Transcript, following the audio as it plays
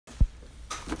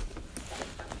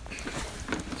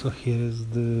So here is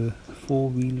the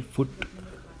 4-wheel foot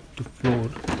to floor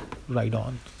ride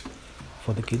on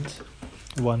for the kids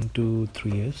 1 to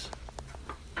 3 years.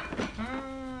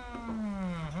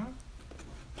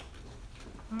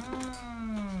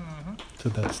 So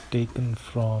that's taken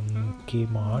from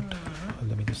Kmart.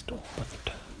 Let me just open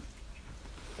it.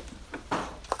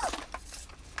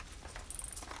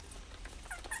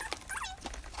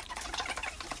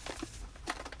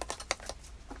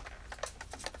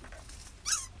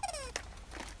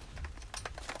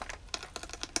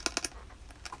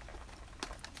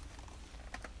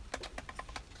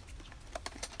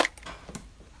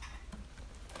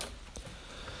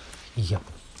 Yep.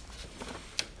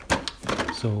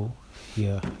 So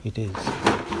here it is.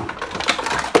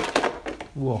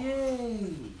 Whoa.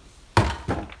 Yay.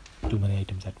 Too many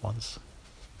items at once.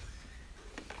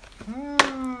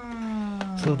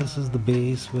 So this is the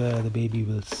base where the baby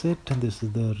will sit, and this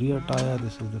is the rear tire,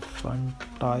 this is the front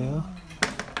tire.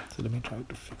 So let me try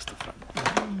to fix the front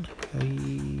one.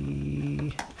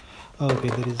 Hey. Okay,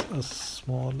 there is a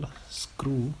small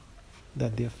screw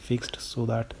that they have fixed so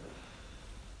that,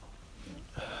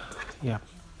 yeah,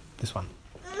 this one.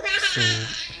 So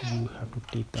you have to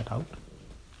take that out.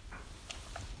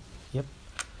 Yep.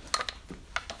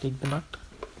 Take the nut.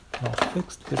 Now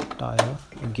fix the tire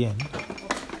again.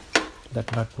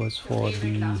 That nut was for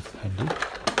the handle,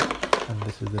 and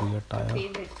this is the rear tire.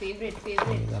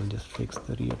 Favorite. I'll just fix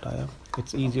the rear tire.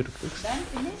 It's easier to fix.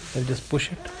 I'll just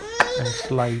push it and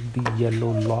slide the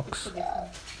yellow locks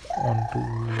onto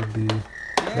the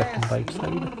left and right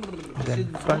side.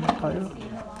 Then front tire.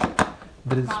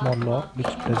 There is a small lock which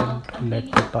doesn't let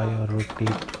the tire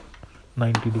rotate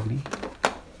 90 degrees.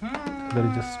 There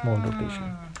is just small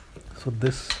rotation. So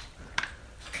this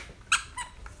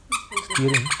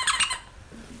steering,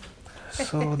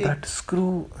 so that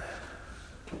screw,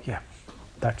 yeah,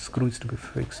 that screw is to be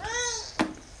fixed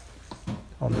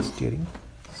on the steering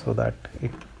so that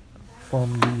it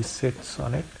firmly sits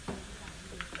on it,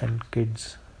 and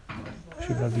kids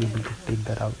should not be able to take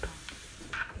that out.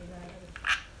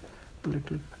 A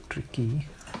little tricky.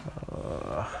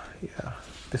 Yeah,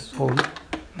 this hole.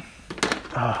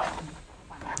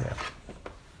 Yeah.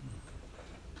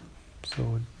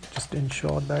 So just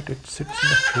ensure that it sits in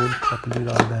the hole properly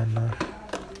rather than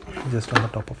just on the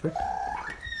top of it.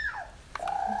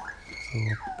 So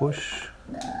push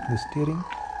the steering.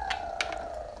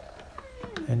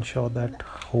 Ensure that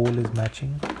hole is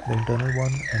matching the internal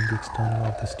one and the external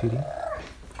of the steering.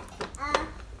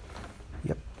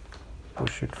 Yep.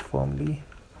 Push it firmly.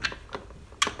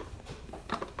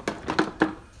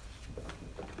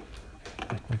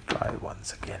 Let me try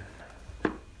once again.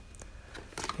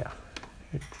 Yeah,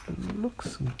 it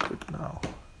looks good now.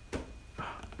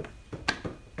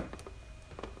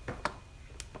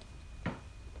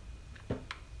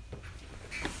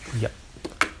 Yep.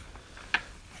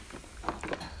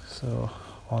 So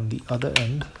on the other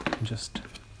end, just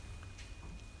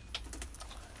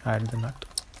add the nut.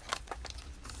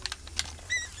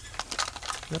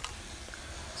 Yep.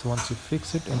 So once you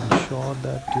fix it, ensure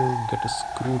that you get a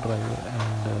screwdriver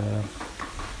and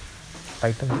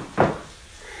tighten it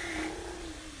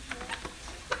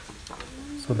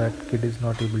so that kid is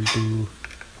not able to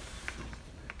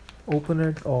open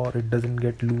it, or it doesn't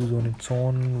get loose on its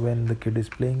own when the kid is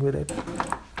playing with it.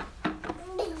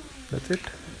 That's it.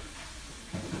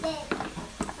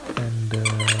 And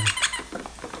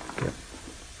yeah,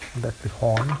 that's the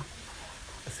horn.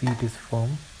 The seat is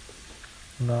firm.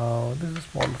 Now this is a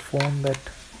small foam that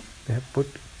they have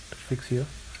put to fix here.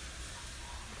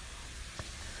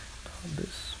 Now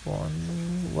this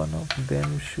one of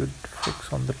them should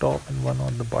fix on the top and one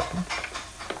on the bottom.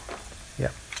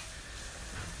 Yeah,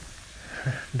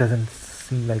 doesn't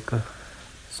seem like a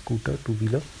scooter,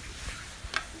 two-wheeler.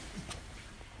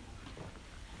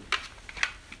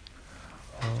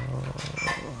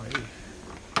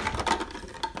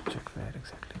 Check where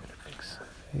exactly will it fix.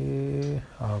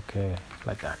 Okay,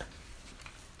 like that.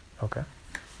 Okay.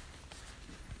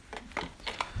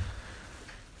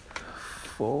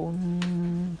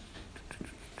 Phone.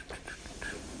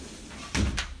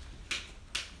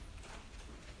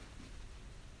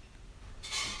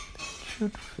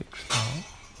 Should fix now.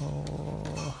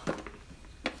 Oh.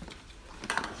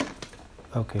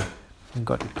 Okay,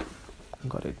 got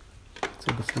it.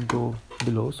 So this will go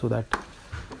below so that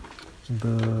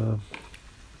the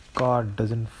card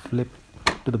doesn't flip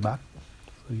to the back.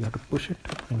 So you have to push it,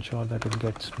 ensure that it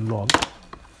gets locked.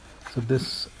 So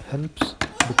this helps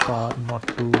the car not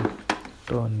to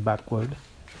turn backward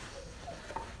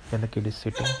when the kid is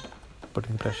sitting,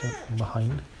 putting pressure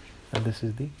behind, and this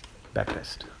is the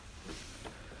backrest.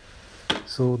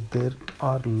 So there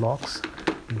are locks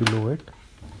below it,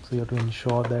 so you have to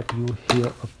ensure that you hear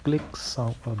a click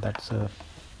sound. That's a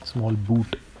small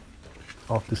boot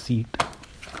of the seat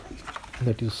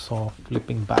that you saw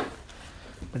flipping back.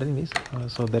 But anyways,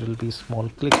 so there will be small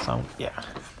click sound. Yeah,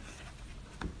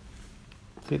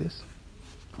 see this,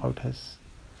 how it has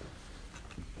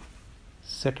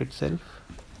set itself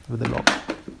with the lock.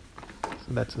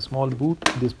 So that's a small boot.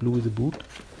 This blue is a boot.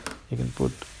 You can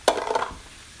put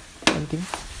anything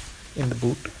in the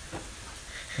boot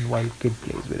and while kid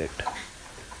plays with it.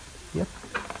 Yep.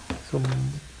 So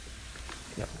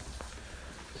yeah,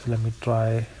 so let me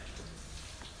try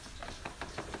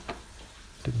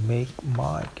to make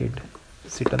my kid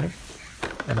sit on it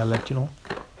and I'll let you know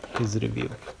his review.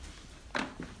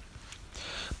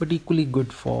 But equally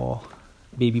good for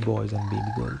baby boys and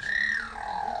baby girls.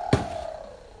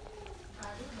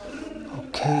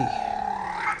 Okay,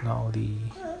 now the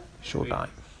show time.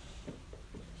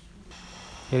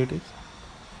 Here it is.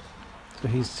 So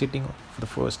he's sitting for the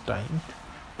first time.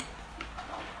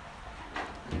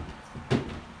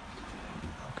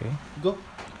 Okay, Go.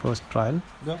 first trial.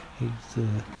 Go. He's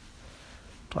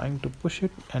trying to push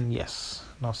it, and yes,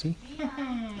 now see,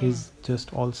 he's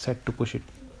just all set to push it.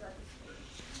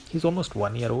 He's almost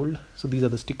 1 year old, so these are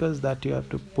the stickers that you have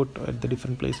to put at the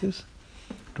different places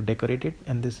to decorate it,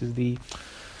 and this is the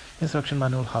instruction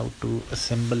manual how to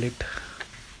assemble it.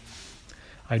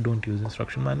 I don't use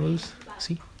instruction manuals.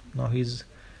 See, now he's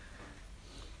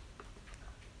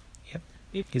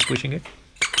pushing it.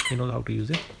 He knows how to use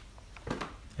it.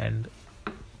 And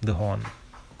the horn.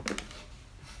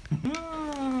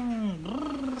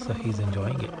 So he's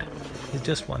enjoying it. He's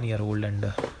just 1 year old and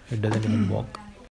it doesn't even walk.